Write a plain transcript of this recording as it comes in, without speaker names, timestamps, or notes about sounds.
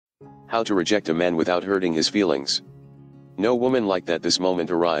How to reject a man without hurting his feelings. No woman like that. This moment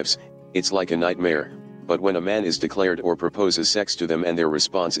arrives, it's like a nightmare, but when a man is declared or proposes sex to them and their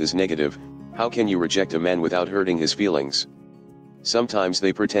response is negative, how can you reject a man without hurting his feelings? Sometimes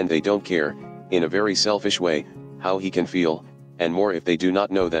they pretend they don't care, in a very selfish way, how he can feel, and more if they do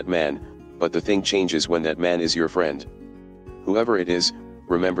not know that man, but the thing changes when that man is your friend. Whoever it is,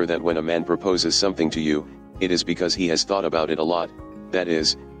 remember that when a man proposes something to you, it is because he has thought about it a lot, that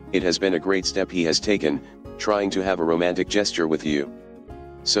is, it has been a great step he has taken, trying to have a romantic gesture with you.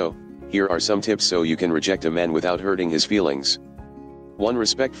 So, here are some tips so you can reject a man without hurting his feelings. 1.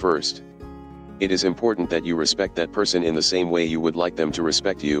 Respect first. It is important that you respect that person in the same way you would like them to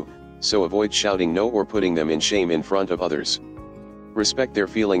respect you, so avoid shouting no or putting them in shame in front of others. Respect their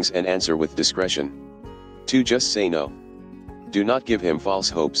feelings and answer with discretion. 2. Just say no. Do not give him false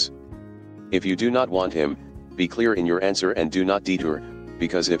hopes. If you do not want him, be clear in your answer and do not detour,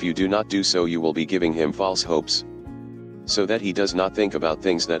 because if you do not do so you will be giving him false hopes. So that he does not think about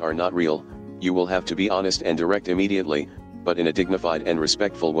things that are not real, you will have to be honest and direct immediately, but in a dignified and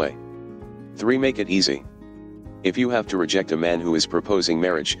respectful way. 3. Make it easy. If you have to reject a man who is proposing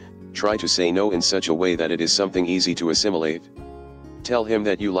marriage, try to say no in such a way that it is something easy to assimilate. Tell him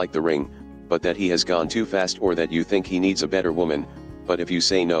that you like the ring, but that he has gone too fast or that you think he needs a better woman, but if you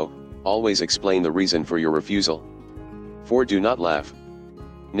say no, always explain the reason for your refusal. 4. Do not laugh.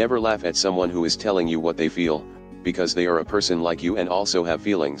 Never laugh at someone who is telling you what they feel, because they are a person like you and also have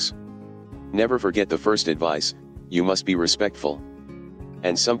feelings. Never forget the first advice, you must be respectful.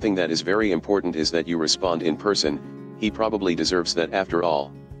 And something that is very important is that you respond in person, he probably deserves that after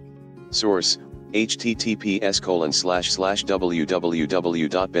all. Source,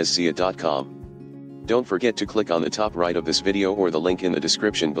 https://www.bezcia.com. Don't forget to click on the top right of this video or the link in the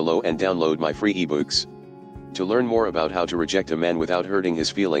description below and download my free ebooks. To learn more about how to reject a man without hurting his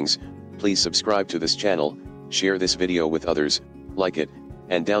feelings, please subscribe to this channel, share this video with others, like it,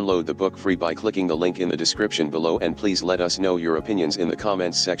 and download the book free by clicking the link in the description below, and please let us know your opinions in the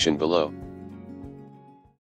comments section below.